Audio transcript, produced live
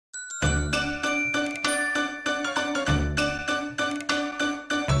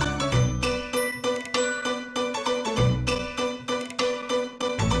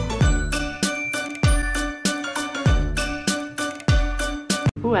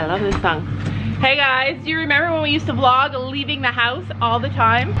I love this song. Hey guys, do you remember when we used to vlog leaving the house all the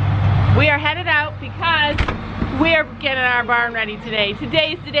time? We are headed out because we are getting our barn ready today.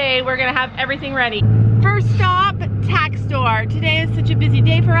 Today's the day we're gonna have everything ready. First stop, tack store. Today is such a busy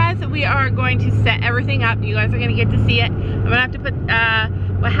day for us. We are going to set everything up. You guys are gonna get to see it. I'm gonna have to put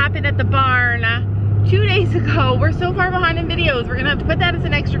what happened at the barn 2 days ago. We're so far behind in videos. We're gonna have to put that as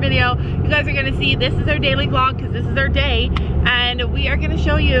an extra video. You guys are gonna see this is our daily vlog because this is our day, and we are gonna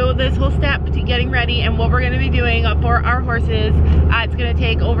show you this whole step to getting ready and what we're gonna be doing for our horses. It's gonna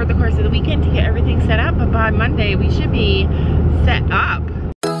take over the course of the weekend to get everything set up, but by Monday we should be set up.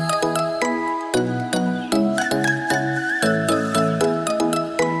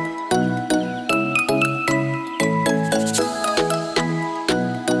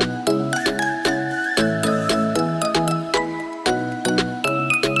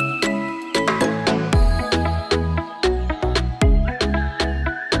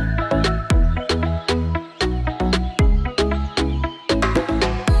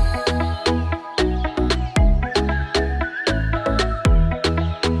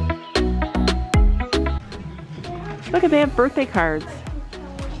 Look, they have birthday cards.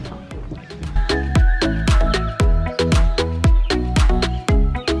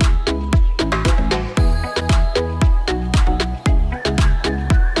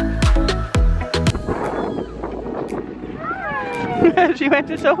 She went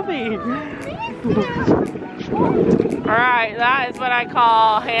to Sophie. Alright, that is what I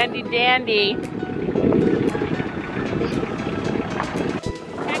call handy dandy.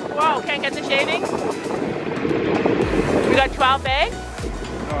 Whoa, can't get the shavings? You got 12 bags?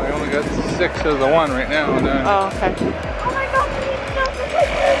 No, I only got 6 of the one right now. And oh, okay. Oh my god,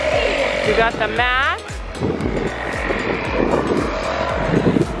 you got the mat.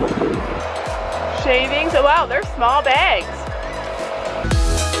 Shavings. Oh wow, they're small bags.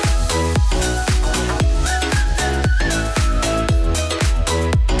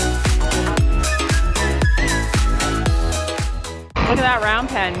 Look at that round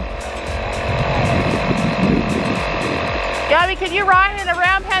pen. Gabby, can you ride in a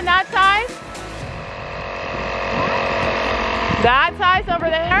round pen that size? That size over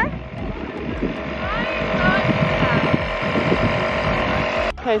there?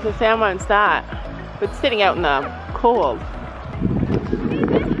 Okay, so Sam wants that. But sitting out in the cold.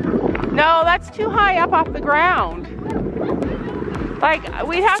 No, that's too high up off the ground. Like,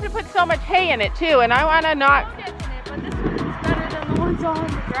 we'd have to put so much hay in it too, and I want to not... But this one's better than the ones on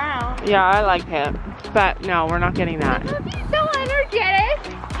the ground. Yeah, I like it. But no, we're not getting that. So energetic.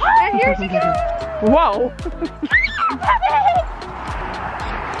 And here she goes. Whoa.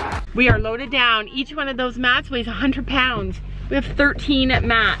 We are loaded down. Each one of those mats weighs 100 pounds. We have 13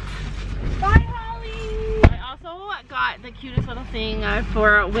 mats. Bye, Holly. I also got the cutest little thing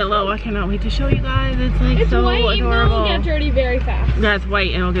for Willow. I cannot wait to show you guys. It's like it's so white, adorable. It will get dirty very fast. Yeah, it's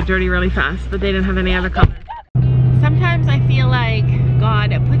white and it'll get dirty really fast, but they didn't have any other color. Sometimes I feel like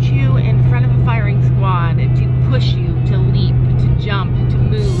God puts you in front of a firing squad to push you to leap, to jump, to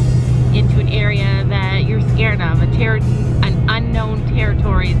move into an area that you're scared of, an unknown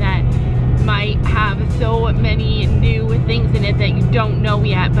territory that might have so many new things in it that you don't know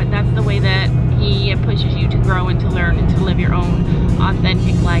yet, but that's the way that He pushes you to grow and to learn and to live your own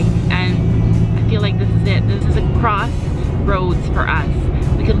authentic life. And I feel like this is it. This is a crossroads for us.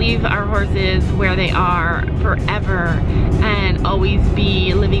 We could leave our horses where they are forever and always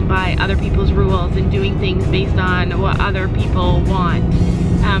be living by other people's rules and doing things based on what other people want.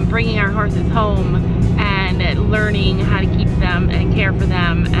 Bringing our horses home and learning how to keep them and care for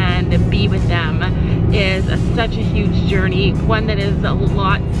them and be with them is such a huge journey, one that is a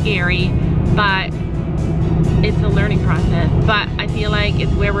lot scary, but it's a learning process. But I feel like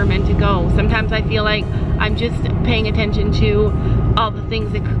it's where we're meant to go. Sometimes I feel like I'm just paying attention to all the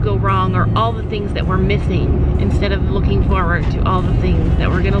things that could go wrong or all the things that we're missing instead of looking forward to all the things that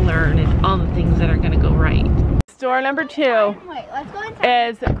we're gonna learn and all the things that are gonna go right. Store number 2 Wait, let's go inside.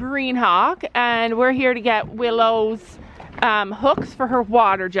 is Green Hawk, and we're here to get Willow's hooks for her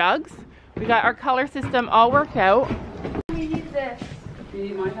water jugs. We got our color system all worked out. We need this.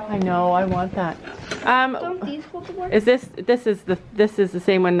 I know, I want that. Don't these hold the board? Is this is the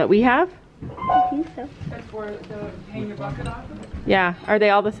same one that we have? I think so. That's for the hang your bucket off of? Yeah. Are they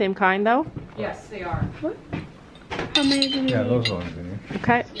all the same kind though? Yes, they are. What? How many do we yeah, need? those ones in here.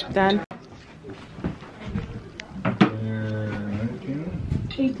 Okay, done.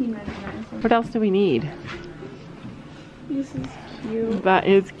 18.99. What else do we need? This is cute. That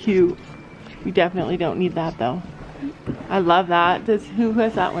is cute. We definitely don't need that though. I love that. Who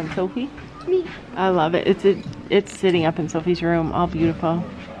has that one? Sophie? Me. I love it. It's sitting up in Sophie's room, all beautiful.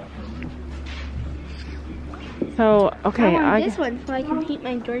 So, okay. I want this one so I can paint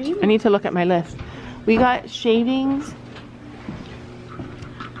my dream. I need to look at my list. We got shavings.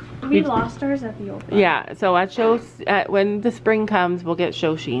 We lost ours at the old one. Yeah, so when the spring comes, we'll get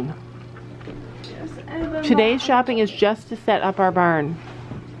show sheen. Yes, Today's shopping is just to set up our barn.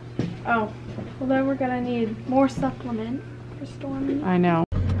 Oh, well then we're gonna need more supplement for storming. I know.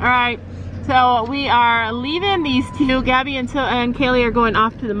 All right, so we are leaving these two. Gabby and Kaylee are going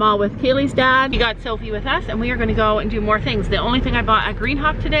off to the mall with Kaylee's dad. We got Sophie with us, and we are going to go and do more things. The only thing I bought at Green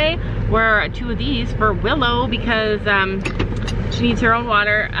Hop today were 2 of these for Willow because she needs her own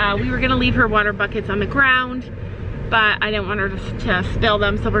water. We were going to leave her water buckets on the ground, but I didn't want her to spill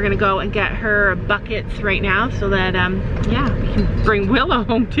them, so we're going to go and get her buckets right now so that, yeah, we can bring Willow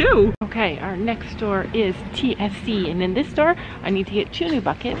home too. Okay, our next store is TSC, and in this store, I need to get 2 new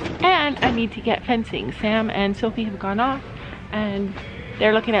buckets, and I need to get fencing. Sam and Sophie have gone off, and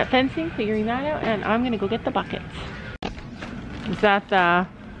they're looking at fencing, figuring that out, and I'm going to go get the buckets. Is that the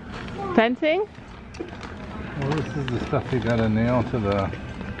fencing? Well, this is the stuff you gotta nail to the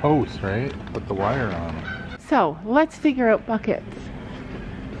post, right? Put the wire on it. So, let's figure out buckets.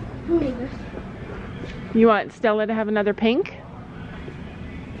 Who is this? You want Stella to have another pink?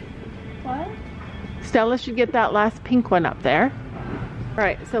 What? Stella should get that last pink one up there.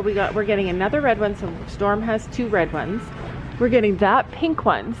 Alright, so we're getting another red one, so Storm has 2 red ones. We're getting that pink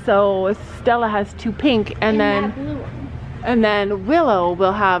one, so Stella has 2 pink, and then that blue one. And then Willow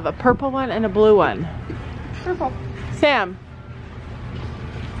will have a purple one and a blue one. Purple. Sam,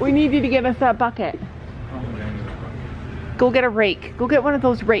 we need you to get us that bucket. Go get a rake. Go get one of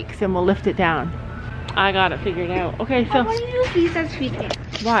those rakes and we'll lift it down. I got it figured out. Okay, so. Why do you use these as feed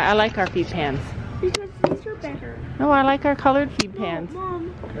pans? Why? I like our feed pans. Because these are better. No, I like our colored feed pans.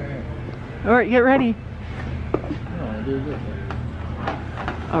 Mom. Okay. Alright, get ready. No, do this.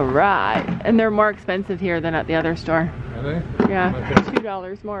 Alright. And they're more expensive here than at the other store. Are they? Yeah, Okay.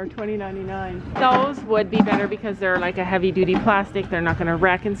 $2 more, $20.99. Those would be better because they're like a heavy duty plastic. They're not going to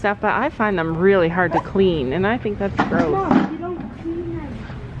wreck and stuff, but I find them really hard to clean, and I think that's gross. Mom, you don't clean them.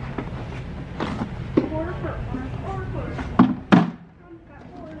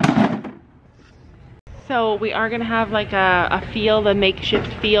 So we are going to have like a field, a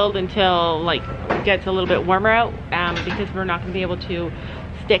makeshift field until like it gets a little bit warmer out because we're not going to be able to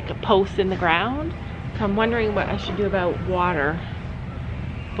stick posts in the ground. So I'm wondering what I should do about water.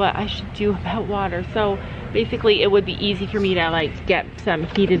 So basically it would be easy for me to like get some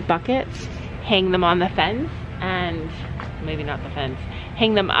heated buckets, hang them on the fence, and maybe not the fence,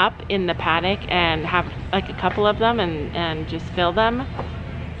 hang them up in the paddock and have like a couple of them and just fill them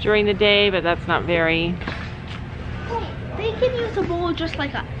during the day, but that's not very... Wait, they can use a bowl just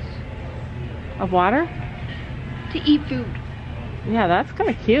like us. Of water? To eat food. Yeah, that's kind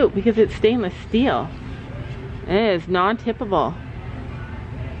of cute because it's stainless steel. It is non-tippable.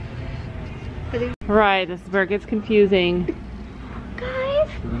 Right, this is where it gets confusing. Guys,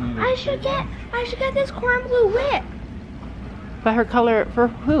 I should get this corn blue whip. But her color, for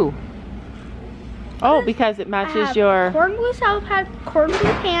who? Oh, because it matches your... Corn blue self has corn blue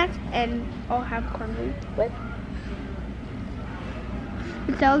pants, and I'll have corn blue whip.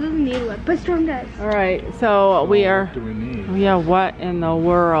 Stella doesn't need a whip, but Storm does. Alright, so we are... What do we need? Yeah, what in the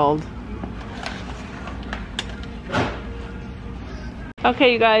world?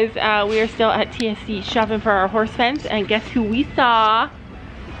 Okay, you guys, we are still at TSC shopping for our horse fence, and guess who we saw?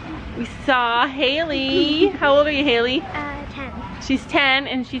 We saw Haley. How old are you, Haley? 10. She's 10,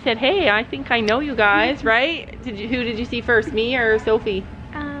 and she said, "Hey, I think I know you guys, right?" Who did you see first, me or Sophie?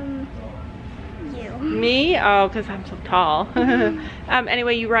 You. Me? Oh, because I'm so tall.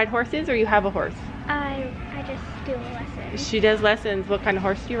 Anyway, you ride horses or you have a horse? I just do lessons. She does lessons. What kind of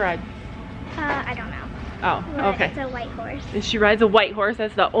horse do you ride? I don't know. Oh, But okay. It's a white horse. She rides a white horse.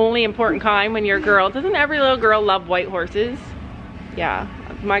 That's the only important kind when you're a girl. Doesn't every little girl love white horses? Yeah,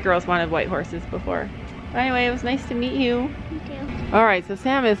 my girls wanted white horses before. Anyway, it was nice to meet you. Me too. All right, so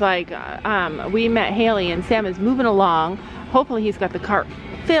Sam is like, we met Haley and Sam is moving along. Hopefully he's got the cart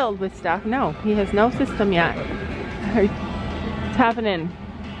filled with stuff. No, he has no system yet. What's happening?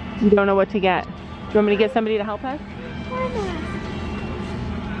 You don't know what to get. Do you want me to get somebody to help us?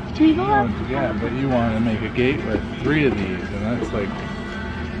 Do we go up? Yeah, but you want to make a gate with 3 of these, and that's like...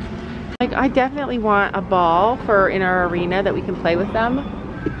 Like, I definitely want a ball for in our arena that we can play with them.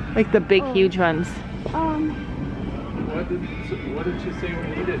 Like the big, huge ones. What did she say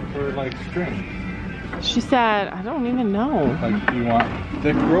we needed for like string? She said, I don't even know. Like, you want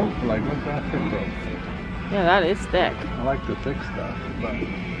thick rope? Like, what's that thick rope? Yeah, that is thick. I like the thick stuff, but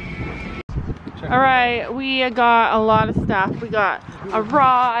All right, we got a lot of stuff. We got a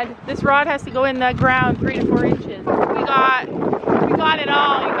rod. This rod has to go in the ground 3 to 4 inches. We got it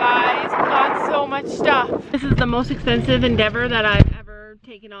all, you guys. We got so much stuff. This is the most expensive endeavor that I've ever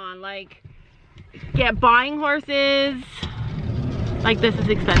taken on. Like, buying horses. Like, this is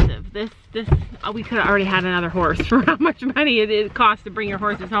expensive. This we could have already had another horse for how much money it costs to bring your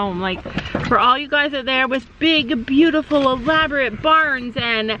horses home. Like, for all you guys out there with big, beautiful, elaborate barns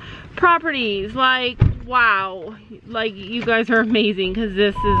and properties, like, wow, like, you guys are amazing, because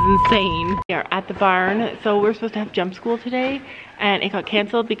this is insane. We are at the barn. So we're supposed to have jump school today, and it got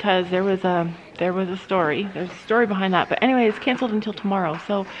canceled because there was a story. There's a story behind that, but anyway, it's canceled until tomorrow.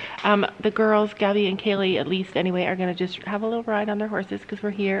 So the girls, Gabby and Kaylee, at least anyway, are gonna just have a little ride on their horses because we're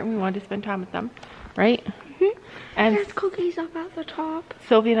here and we wanted to spend time with them, right? And there's cookies up at the top.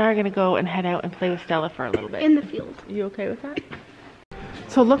 Sophie and I are gonna go and head out and play with Stella for a little bit. In the field. You okay with that?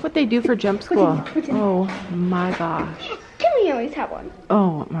 So look what they do for jump school. Oh my gosh. Can we always have one?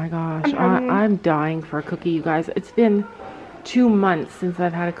 Oh my gosh. I'm dying for a cookie, you guys. It's been 2 months since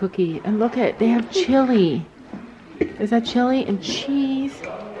I've had a cookie. And look at, they have chili. Is that chili and cheese?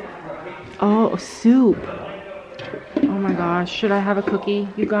 Oh, soup. Oh my gosh. Should I have a cookie,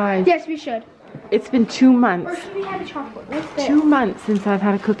 you guys? Yes, we should. It's been 2 months. Or should we have a chocolate? What's this? 2 months since I've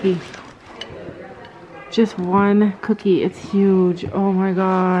had a cookie. Just one cookie. It's huge. Oh my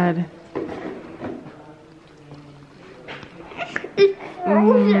god. It's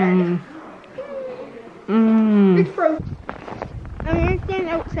frozen. It's frozen. I'm gonna stand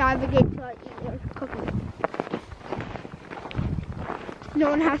outside the gate till I eat your cookie. No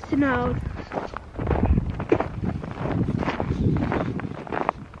one has to know.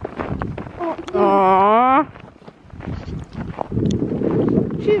 Aww.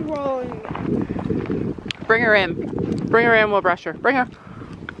 She's rolling. Bring her in. Bring her in, we'll brush her. Bring her.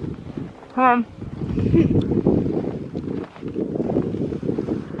 Come on.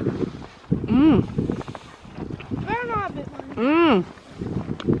 They're not a big one.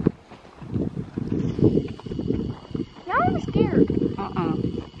 Now I'm scared.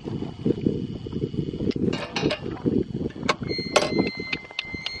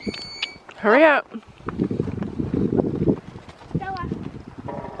 Hurry up.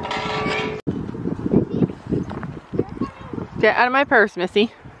 Get out of my purse,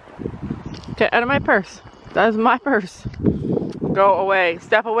 Missy. Get out of my purse. That is my purse. Go away.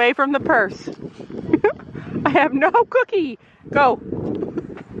 Step away from the purse. I have no cookie. Go.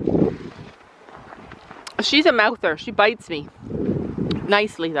 She's a mouther. She bites me.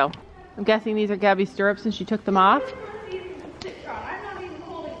 Nicely, though. I'm guessing these are Gabby's stirrups and she took them off.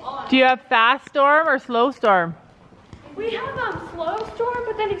 Do you have fast storm or slow storm? We have a slow storm,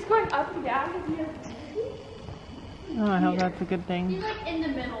 but then it's going up and down. Oh, I hope that's a good thing. He's like in the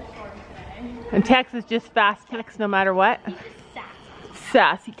middle storm today. And Tex is just fast Tex no matter what.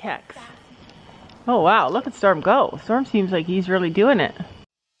 Sassy Tex. Oh wow, look at Storm go. Storm seems like he's really doing it.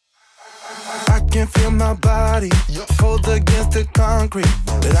 I can feel my body cold against the concrete,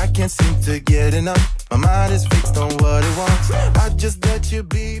 but I can't seem to get enough. My mind is fixed on what it wants. I just let you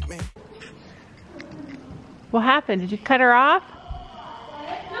beat me. What happened? Did you cut her off?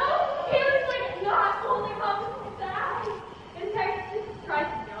 No, he was like not holding up his back. And Tex just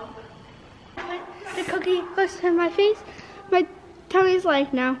tried to jump. The cookie goes to my face. My tummy's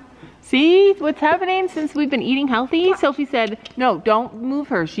like, no. See what's happening since we've been eating healthy? Sophie said, no, don't move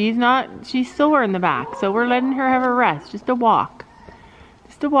her. She's sore in the back. So we're letting her have a rest, just a walk.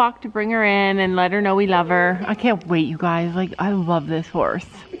 Just a walk to bring her in and let her know we love her. I can't wait, you guys. Like, I love this horse.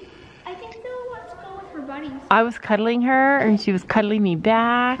 I think Bill wants to go with her buddies. I was cuddling her and she was cuddling me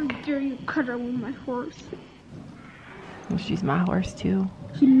back. How dare you cuddle with my horse? Well, she's my horse too.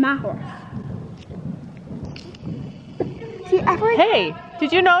 She's my horse. See, hey,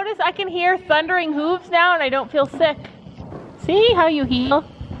 did you notice I can hear thundering hooves now and I don't feel sick? See how you heal?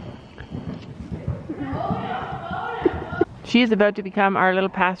 She is about to become our little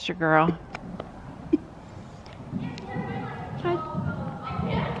pasture girl.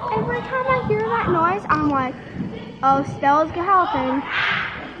 Every time I hear that noise, I'm like, oh, Stella's helping.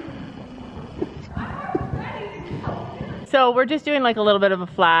 So we're just doing like a little bit of a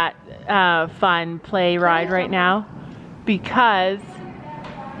flat, fun play ride right now because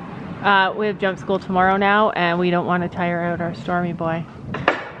we have jump school tomorrow now and we don't want to tire out our Stormy boy.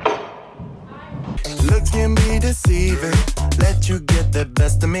 Looks can be deceiving. Let you get the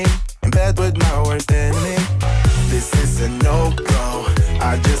best of me. In bed with my worst enemy. This is a no-go.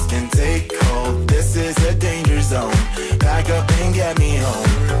 I just can't take hold. This is a danger zone. Back up and get me home.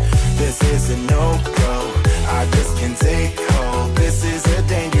 This is a no-go. I just can't take hold. This is a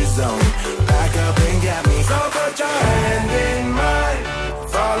danger zone. Back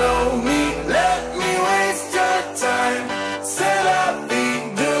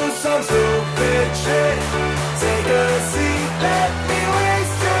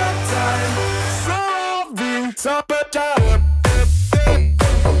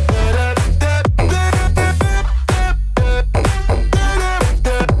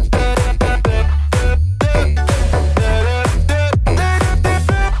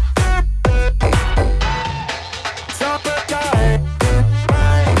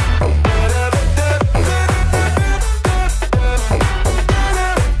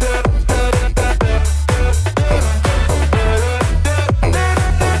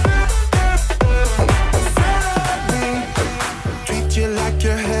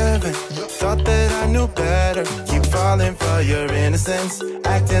heaven. Thought that I knew better. Keep falling for your innocence,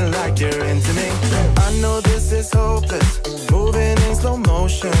 acting like you're into me. I know this is hopeless, moving in slow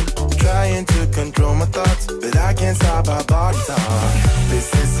motion, trying to control my thoughts, but I can't stop our body talk.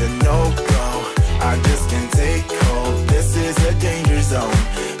 This is a no-go, I just can't take hold. This is a danger zone,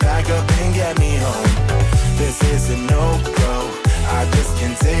 back up and get me home. This is a no-go, I just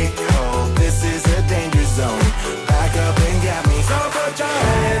can't take hold. This is a danger zone, back up and get me. So put your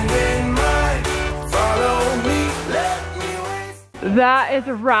hand in mine, follow me, let me waste. That is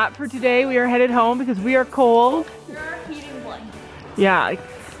a wrap for today. We are headed home because we are cold. Yeah,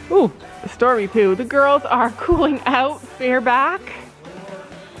 ooh, stormy poo. The girls are cooling out bareback.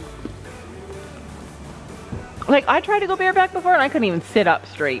 Like, I tried to go bareback before and I couldn't even sit up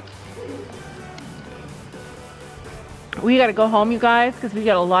straight. We gotta go home, you guys, because we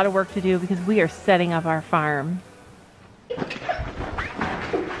got a lot of work to do because we are setting up our farm.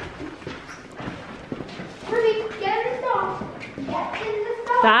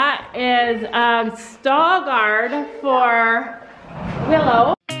 That is a stall guard for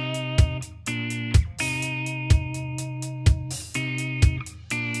Willow.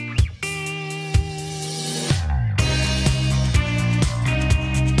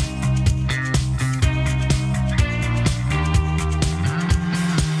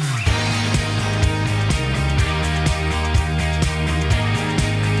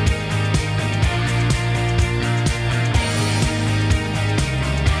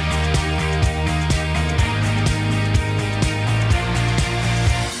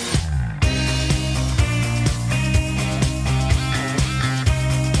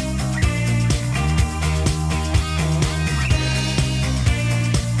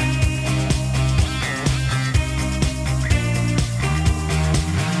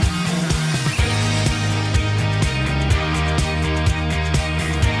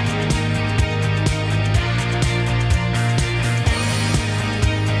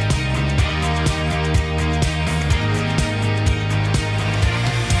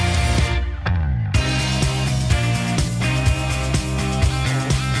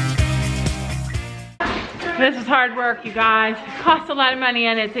 This is hard work, you guys. It costs a lot of money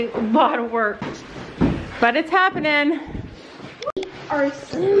and it's a lot of work. But it's happening.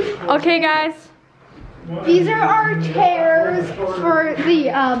 Okay, guys. These are our chairs for the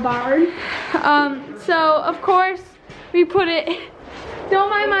barn. So of course we put it,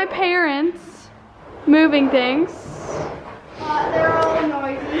 don't mind my parents moving things. They're all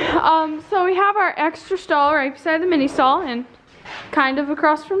noisy. So we have our extra stall right beside the mini stall and kind of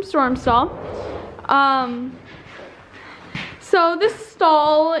across from storm stall. So this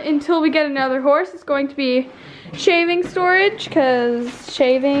stall, until we get another horse, is going to be shaving storage, because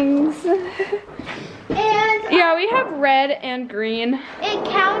shavings. And yeah, we have red and green. it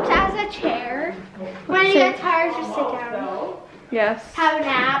counts as a chair. When you get tired, just sit down. Yes. Have a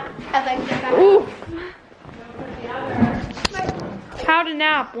nap. And then get back Ooh. How to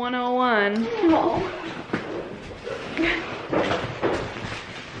nap 101. home.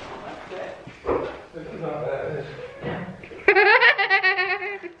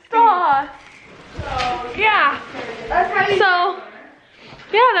 Stop. Yeah. That's how you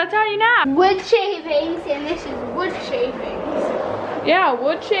Yeah, that's how you nap. wood shavings, and this is wood shavings. Yeah,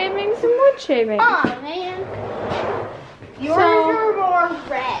 wood shavings and wood shavings. Oh man. Yours So- are more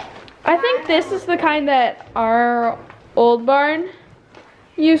red. I think this is the kind that our old barn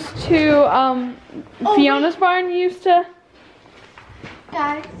used to, Fiona's barn used to,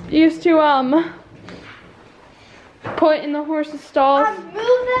 Guys, put in the horse's stalls. move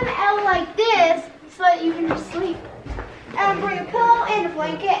them out like this so that you can just sleep. And bring a pillow and a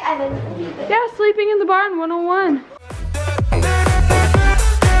blanket and then leave it. Yeah, sleeping in the barn 101.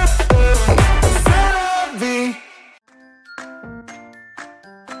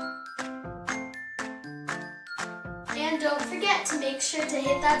 And don't forget to make sure to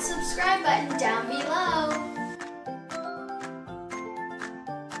hit that subscribe button down below.